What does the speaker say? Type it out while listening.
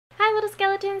little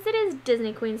skeletons, it is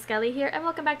Disney Queen Skelly here, and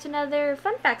welcome back to another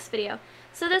Fun Facts video.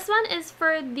 So this one is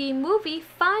for the movie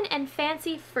Fun and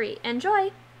Fancy Free.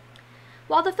 Enjoy!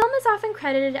 While the film is often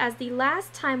credited as the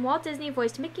last time Walt Disney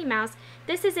voiced Mickey Mouse,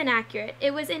 this is inaccurate.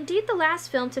 It was indeed the last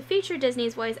film to feature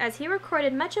Disney's voice, as he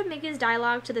recorded much of Mickey's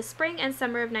dialogue to the spring and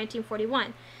summer of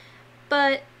 1941.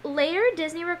 But later,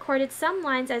 Disney recorded some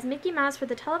lines as Mickey Mouse for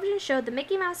the television show The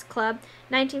Mickey Mouse Club,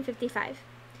 1955.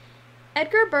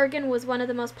 Edgar Bergen was one of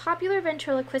the most popular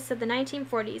ventriloquists of the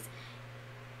 1940s,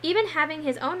 even having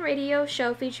his own radio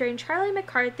show featuring Charlie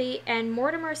McCarthy and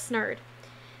Mortimer Snerd.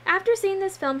 After seeing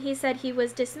this film, he said he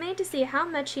was dismayed to see how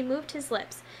much he moved his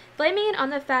lips, blaming it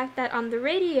on the fact that on the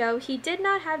radio he did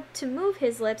not have to move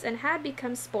his lips and had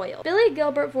become spoiled. Billy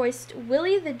Gilbert voiced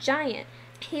Willie the Giant.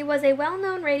 He was a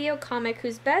well-known radio comic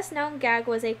whose best-known gag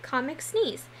was a comic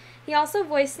sneeze. He also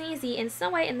voiced Sneezy in Snow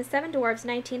White and the Seven Dwarfs,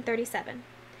 1937.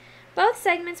 Both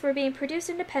segments were being produced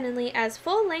independently as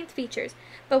full-length features,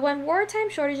 but when wartime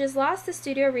shortages lost the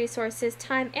studio resources,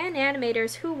 time, and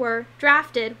animators who were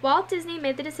drafted, Walt Disney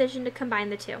made the decision to combine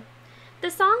the two. The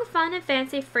song Fun and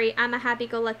Fancy Free, I'm a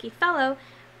Happy-Go-Lucky Fellow,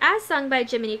 as sung by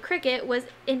Jiminy Cricket, was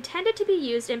intended to be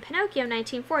used in Pinocchio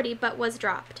 1940, but was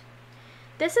dropped.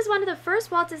 This is one of the first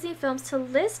Walt Disney films to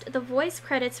list the voice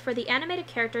credits for the animated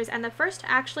characters and the first to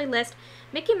actually list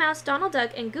Mickey Mouse, Donald Duck,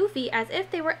 and Goofy as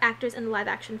if they were actors in the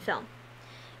live-action film.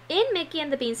 In Mickey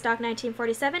and the Beanstalk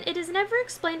 1947, it is never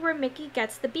explained where Mickey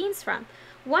gets the beans from.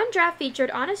 One draft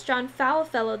featured Honest John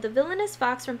Foulfellow, the villainous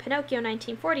fox from Pinocchio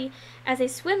 1940, as a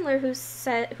swindler who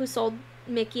sold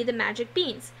Mickey the magic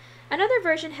beans. Another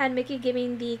version had Mickey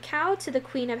giving the cow to the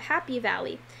Queen of Happy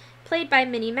Valley, played by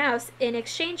Minnie Mouse, in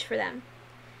exchange for them.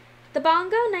 The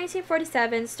Bongo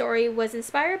 1947 story was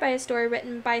inspired by a story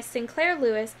written by Sinclair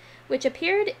Lewis, which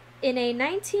appeared in a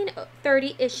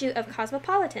 1930 issue of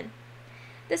Cosmopolitan.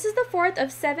 This is the fourth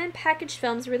of 7 packaged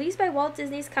films released by Walt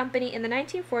Disney's Company in the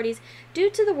 1940s due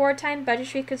to the wartime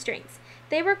budgetary constraints.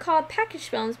 They were called packaged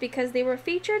films because they were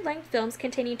featured-length films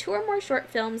containing 2 or more short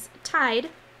films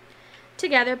tied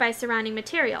together by surrounding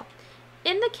material.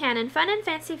 In the canon, Fun and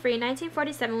Fancy Free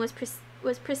 1947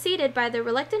 was preceded by The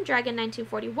Reluctant Dragon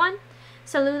 1941,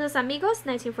 Saludos Amigos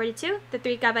 1942, The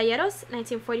Three Caballeros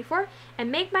 1944,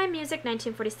 and Make My Music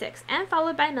 1946, and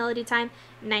followed by Melody Time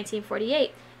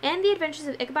 1948, and The Adventures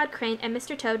of Ichabod Crane and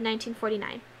Mr. Toad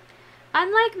 1949.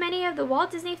 Unlike many of the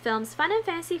Walt Disney films, Fun and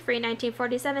Fancy Free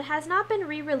 1947 has not been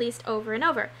re-released over and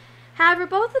over. However,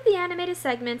 both of the animated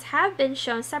segments have been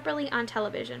shown separately on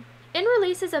television. In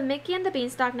releases of Mickey and the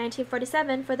Beanstalk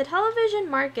 1947 for the television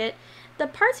market, the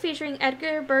parts featuring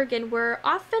Edgar Bergen were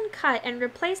often cut and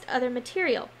replaced other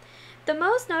material. The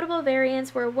most notable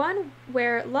variants were one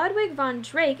where Ludwig von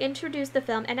Drake introduced the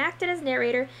film and acted as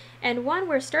narrator, and one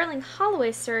where Sterling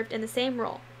Holloway served in the same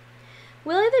role.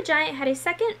 Willie the Giant had a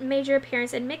second major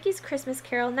appearance in Mickey's Christmas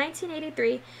Carol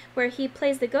 1983, where he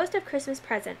plays the Ghost of Christmas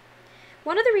Present.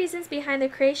 One of the reasons behind the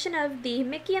creation of the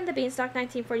Mickey and the Beanstalk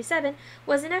 1947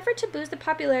 was an effort to boost the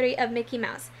popularity of Mickey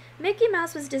Mouse. Mickey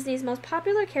Mouse was Disney's most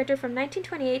popular character from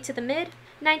 1928 to the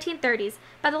mid-1930s.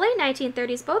 By the late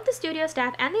 1930s, both the studio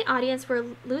staff and the audience were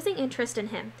losing interest in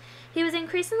him. He was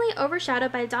increasingly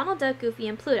overshadowed by Donald Duck, Goofy,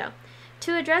 and Pluto.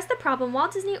 To address the problem,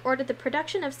 Walt Disney ordered the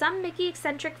production of some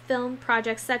Mickey-eccentric film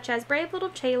projects such as Brave Little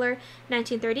Tailor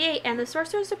 1938 and The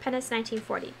Sorcerer's Apprentice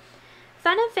 1940.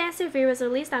 Fun and Fancy Free was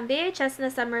released on VHS in the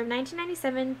summer of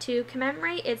 1997 to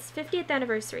commemorate its 50th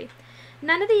anniversary.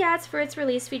 None of the ads for its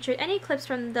release featured any clips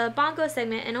from the Bongo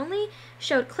segment and only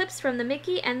showed clips from the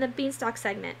Mickey and the Beanstalk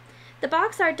segment. The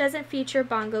box art doesn't feature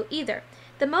Bongo either.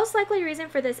 The most likely reason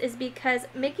for this is because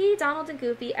Mickey, Donald, and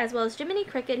Goofy, as well as Jiminy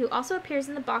Cricket, who also appears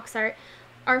in the box art,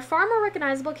 are far more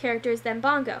recognizable characters than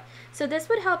Bongo, so this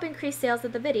would help increase sales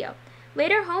of the video.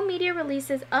 Later home media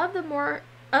releases of the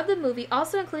movie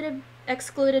also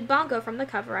excluded Bongo from the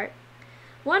cover art.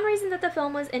 One reason that the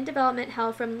film was in development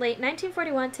hell from late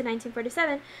 1941 to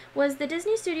 1947 was the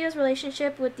Disney Studios'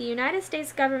 relationship with the United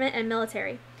States government and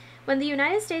military. When the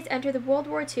United States entered the World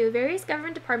War II, various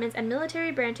government departments and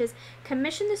military branches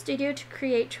commissioned the studio to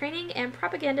create training and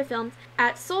propaganda films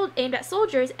aimed at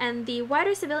soldiers and the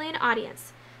wider civilian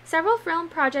audience. Several film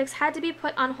projects had to be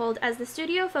put on hold as the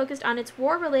studio focused on its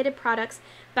war-related products.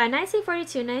 By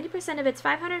 1942, 90% of its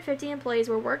 550 employees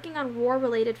were working on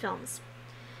war-related films.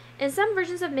 In some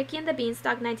versions of Mickey and the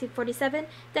Beanstalk 1947,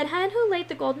 the hen who laid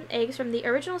the golden eggs from the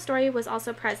original story was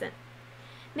also present.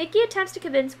 Mickey attempts to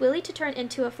convince Willie to turn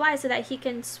into a fly so that he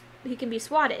can be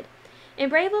swatted. In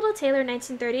Brave Little Tailor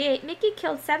 1938, Mickey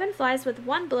killed 7 flies with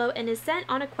one blow and is sent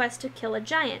on a quest to kill a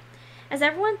giant, as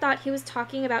everyone thought he was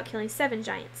talking about killing 7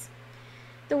 giants.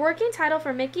 The working title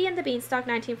for Mickey and the Beanstalk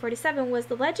 1947 was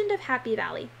The Legend of Happy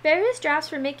Valley. Various drafts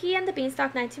for Mickey and the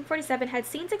Beanstalk 1947 had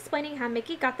scenes explaining how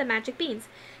Mickey got the magic beans.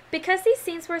 Because these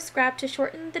scenes were scrapped to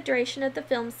shorten the duration of the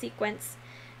film sequence,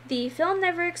 the film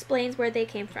never explains where they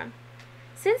came from.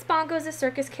 Since Bongo is a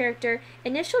circus character,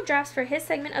 initial drafts for his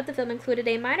segment of the film included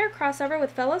a minor crossover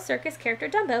with fellow circus character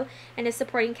Dumbo and his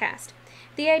supporting cast.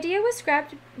 The idea was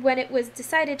scrapped when it was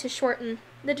decided to shorten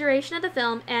the duration of the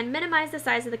film and minimize the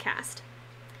size of the cast.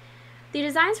 The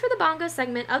designs for the Bongo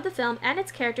segment of the film and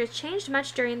its characters changed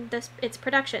much during its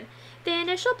production. The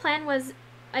initial plan was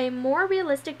a more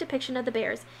realistic depiction of the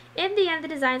bears. In the end, the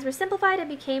designs were simplified and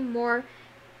became more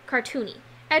cartoony.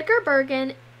 Edgar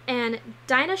Bergen and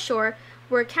Dinah Shore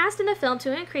were cast in the film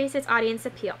to increase its audience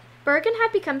appeal. Bergen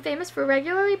had become famous for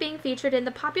regularly being featured in the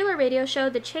popular radio show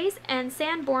The Chase and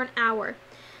Sanborn Hour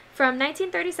from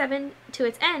 1937 to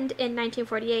its end in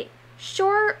 1948.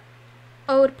 Shore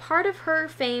owed part of her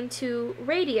fame to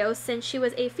radio since she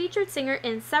was a featured singer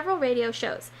in several radio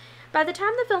shows. By the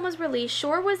time the film was released,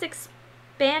 Shore was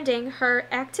expanding her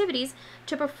activities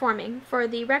to performing for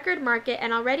the record market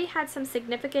and already had some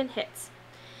significant hits.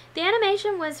 The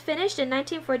animation was finished in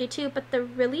 1942, but the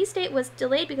release date was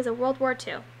delayed because of World War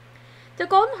II. The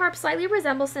Golden Harp slightly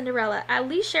resembles Cinderella, at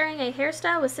least sharing a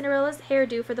hairstyle with Cinderella's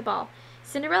hairdo for the ball.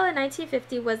 Cinderella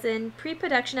 1950 was in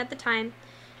pre-production at the time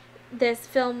this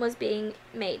film was being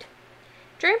made.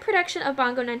 During production of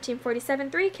Bongo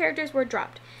 1947, 3 characters were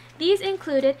dropped. These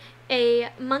included a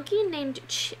monkey named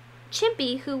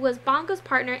Chimpy, who was Bongo's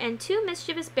partner, and 2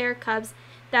 mischievous bear cubs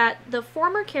that the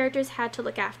former characters had to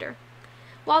look after.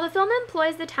 While the film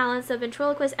employs the talents of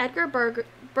ventriloquist Edgar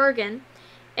Bergen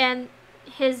and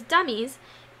his dummies,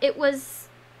 it was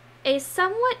a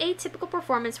somewhat atypical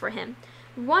performance for him.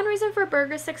 One reason for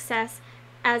Berger's success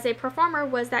as a performer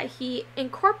was that he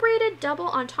incorporated double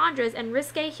entendres and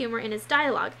risque humor in his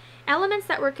dialogue, elements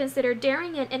that were considered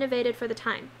daring and innovative for the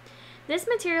time. This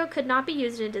material could not be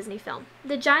used in a Disney film.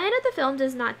 The giant of the film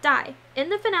does not die. In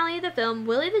the finale of the film,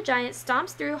 Willie the Giant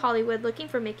stomps through Hollywood looking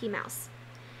for Mickey Mouse.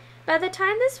 By the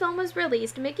time this film was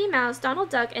released, Mickey Mouse,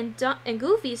 Donald Duck, and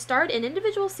Goofy starred in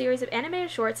individual series of animated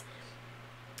shorts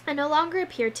and no longer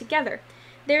appeared together.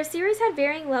 Their series had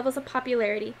varying levels of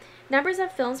popularity, numbers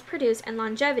of films produced, and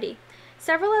longevity.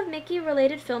 Several of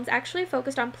Mickey-related films actually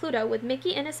focused on Pluto, with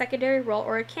Mickey in a secondary role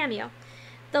or a cameo.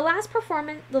 The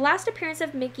last appearance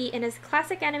of Mickey in his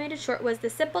classic animated short was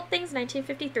The Simple Things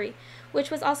 1953,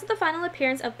 which was also the final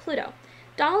appearance of Pluto.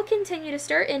 Donald continued to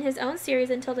star in his own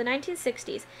series until the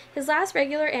 1960s, his last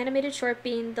regular animated short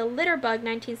being The Litter Bug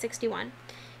 1961.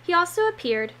 He also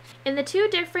appeared in the 2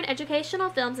 different educational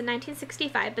films in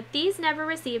 1965, but these never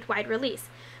received wide release.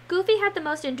 Goofy had the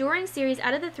most enduring series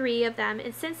out of the 3 of them,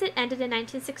 and since it ended in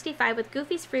 1965 with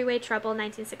Goofy's Freeway Trouble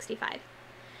 1965.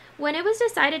 When it was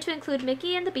decided to include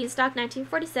Mickey and the Beanstalk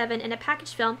 1947 in a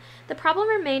package film, the problem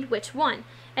remained which one.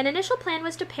 An initial plan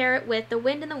was to pair it with The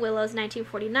Wind in the Willows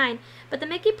 1949, but the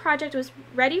Mickey project was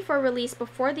ready for release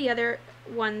before the other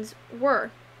ones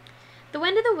were. The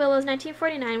Wind in the Willows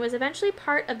 1949 was eventually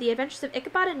part of The Adventures of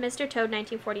Ichabod and Mr. Toad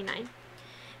 1949.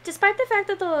 Despite the fact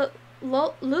that the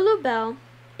Lulu Bell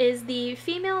is the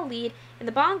female lead in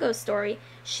the Bongo story,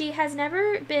 she has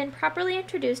never been properly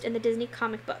introduced in the Disney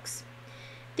comic books.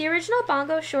 The original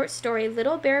Bongo short story,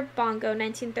 Little Bear Bongo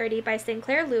 1930 by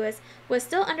Sinclair Lewis, was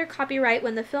still under copyright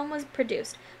when the film was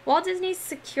produced. Walt Disney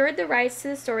secured the rights to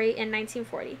the story in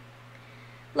 1940.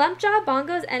 Lumpjaw,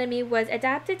 Bongo's enemy, was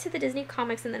adapted to the Disney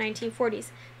comics in the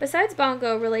 1940s. Besides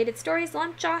Bongo-related stories,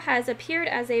 Lumpjaw has appeared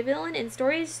as a villain in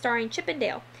stories starring Chip and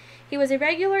Dale. He was a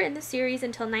regular in the series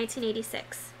until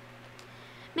 1986.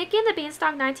 Mickey and the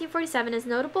Beanstalk 1947 is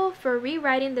notable for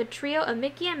rewriting the trio of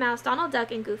Mickey and Mouse, Donald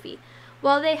Duck, and Goofy.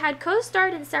 While they had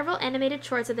co-starred in several animated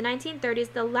shorts of the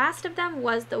 1930s, the last of them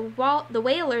was The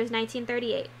Wailers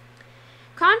 1938.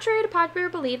 Contrary to popular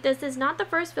belief, this is not the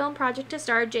first film project to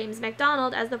star James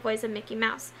MacDonald as the voice of Mickey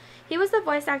Mouse. He was the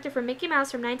voice actor for Mickey Mouse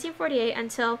from 1948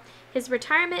 until his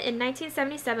retirement in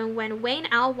 1977 when Wayne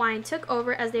Al Wine took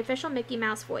over as the official Mickey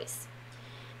Mouse voice.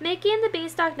 Mickey and the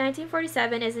Beanstalk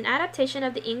 1947 is an adaptation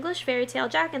of the English fairy tale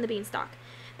Jack and the Beanstalk.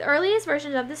 The earliest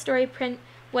version of the story print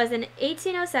was in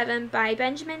 1807 by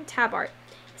Benjamin Tabart,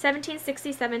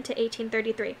 1767 to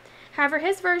 1833. However,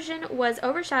 his version was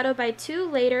overshadowed by 2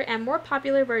 later and more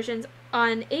popular versions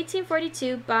on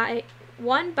 1842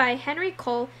 one by Henry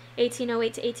Cole,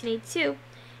 1808 to 1882,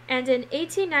 and in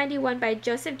 1891 by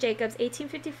Joseph Jacobs,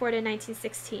 1854 to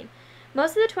 1916.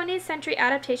 Most of the 20th century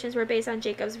adaptations were based on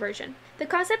Jacobs' version. The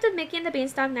concept of Mickey and the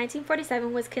Beanstalk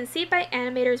 1947 was conceived by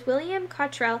animators William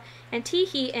Cottrell and Tee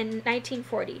Hee in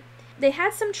 1940. they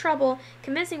had some trouble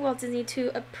convincing Walt Disney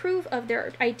to approve of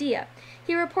their idea.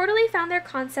 He reportedly found their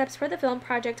concepts for the film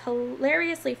project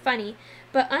hilariously funny,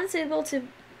 but unsuitable to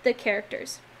the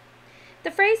characters.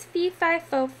 The phrase fee fi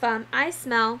fo fum, I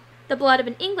smell the blood of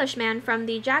an Englishman from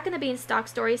the Jack and the Beanstalk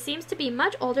story seems to be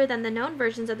much older than the known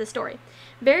versions of the story.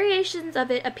 Variations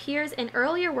of it appears in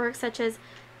earlier works such as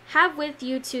Have With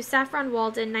You to Saffron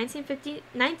Walden,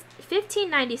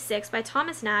 1596 by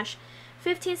Thomas Nash,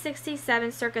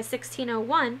 1567 circa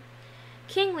 1601,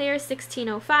 King Lear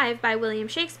 1605 by William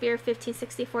Shakespeare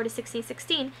 1564 to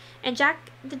 1616, and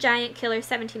Jack the Giant Killer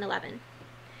 1711.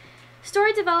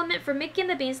 Story development for Mickey and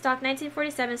the Beanstalk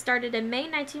 1947 started in May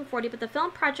 1940, but the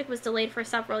film project was delayed for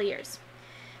several years.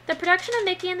 The production of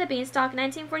Mickey and the Beanstalk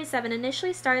 1947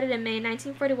 initially started in May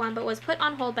 1941, but was put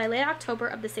on hold by late October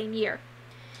of the same year.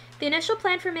 The initial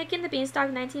plan for Mickey and the Beanstalk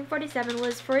 1947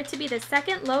 was for it to be the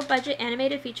second low-budget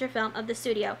animated feature film of the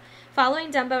studio,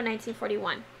 following Dumbo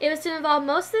 1941. It was to involve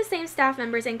most of the same staff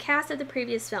members and cast of the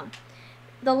previous film.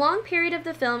 The long period of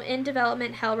the film in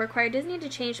development hell required Disney to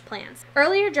change plans.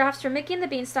 Earlier drafts for Mickey and the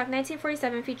Beanstalk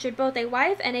 1947 featured both a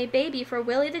wife and a baby for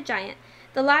Willie the Giant,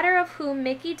 the latter of whom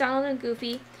Mickey, Donald, and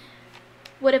Goofy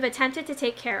would have attempted to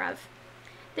take care of.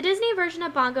 The Disney version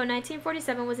of Bongo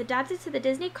 1947 was adapted to the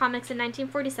Disney comics in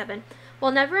 1947.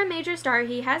 While never a major star,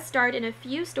 he has starred in a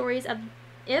few stories of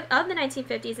the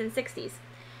 1950s and 60s,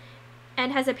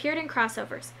 and has appeared in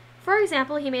crossovers. For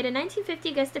example, he made a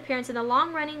 1950 guest appearance in the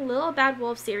long-running Little Bad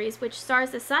Wolf series, which stars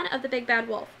the son of the Big Bad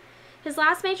Wolf. His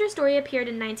last major story appeared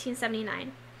in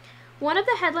 1979. One of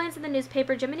the headlines in the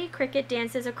newspaper Jiminy Cricket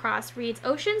Dances Across reads,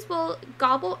 "Oceans will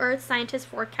gobble Earth, scientists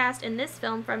forecast in this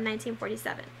film from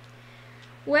 1947.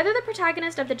 Whether the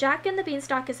protagonist of the Jack and the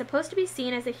Beanstalk is supposed to be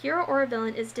seen as a hero or a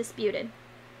villain is disputed.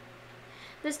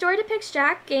 The story depicts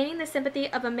Jack gaining the sympathy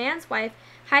of a man's wife,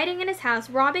 hiding in his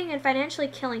house, robbing and financially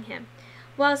killing him.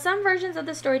 While some versions of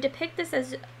the story depict this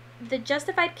as the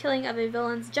justified killing of a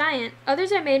villain's giant,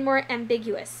 others are made more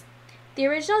ambiguous. The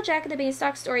original Jack and the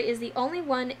Beanstalk story is the only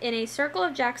one in a circle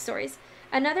of Jack stories.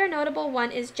 Another notable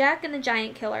one is Jack and the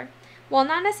Giant Killer. While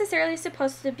not necessarily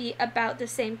supposed to be about the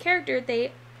same character,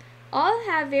 they all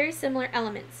have very similar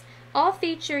elements. All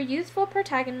feature youthful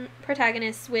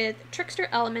protagonists with trickster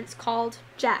elements called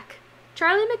Jack.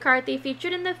 Charlie McCarthy,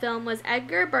 featured in the film, was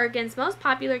Edgar Bergen's most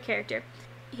popular character.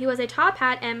 He was a top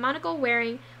hat and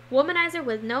monocle-wearing womanizer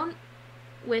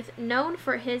known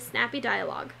for his snappy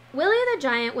dialogue. Willie the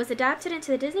Giant was adapted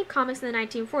into the Disney comics in the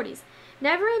 1940s.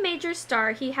 Never a major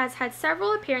star, he has had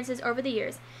several appearances over the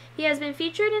years. He has been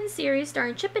featured in series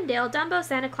starring Chip and Dale, Dumbo,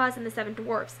 Santa Claus, and the Seven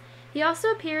Dwarfs. He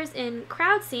also appears in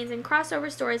crowd scenes and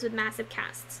crossover stories with massive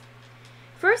casts.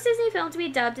 First Disney film to be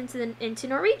dubbed into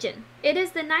Norwegian. It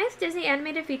is the 9th Disney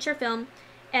animated feature film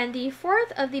and the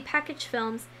 4th of the package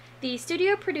films the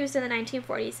studio produced in the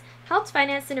 1940s, helped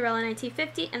finance Cinderella in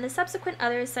 1950 and the subsequent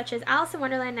others such as Alice in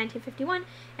Wonderland 1951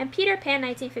 and Peter Pan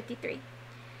 1953.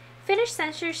 Finished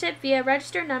censorship via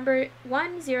register number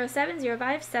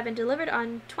 107057 delivered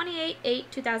on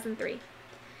 28/8/2003.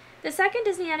 The second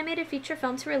Disney animated feature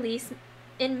film to release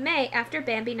in May after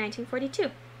Bambi 1942.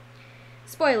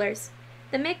 Spoilers.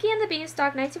 The Mickey and the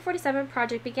Beanstalk 1947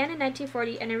 project began in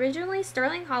 1940 and originally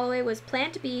Sterling Holloway was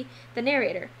planned to be the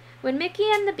narrator. When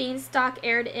Mickey and the Beanstalk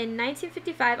aired in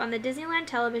 1955 on the Disneyland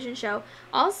television show,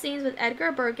 all scenes with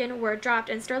Edgar Bergen were dropped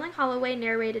and Sterling Holloway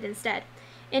narrated instead.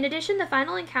 In addition, the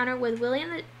final encounter with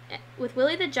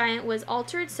Willie the Giant was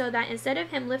altered so that instead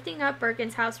of him lifting up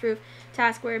Bergen's house roof to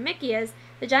ask where Mickey is,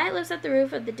 the giant lifts up the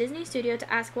roof of the Disney studio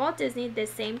to ask Walt Disney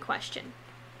this same question.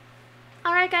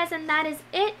 Alright guys, and that is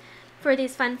it for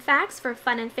these fun facts for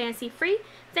Fun and Fancy Free.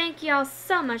 Thank you all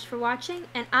so much for watching,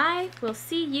 and I will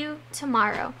see you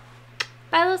tomorrow.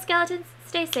 Bye little skeletons,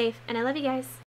 stay safe, and I love you guys.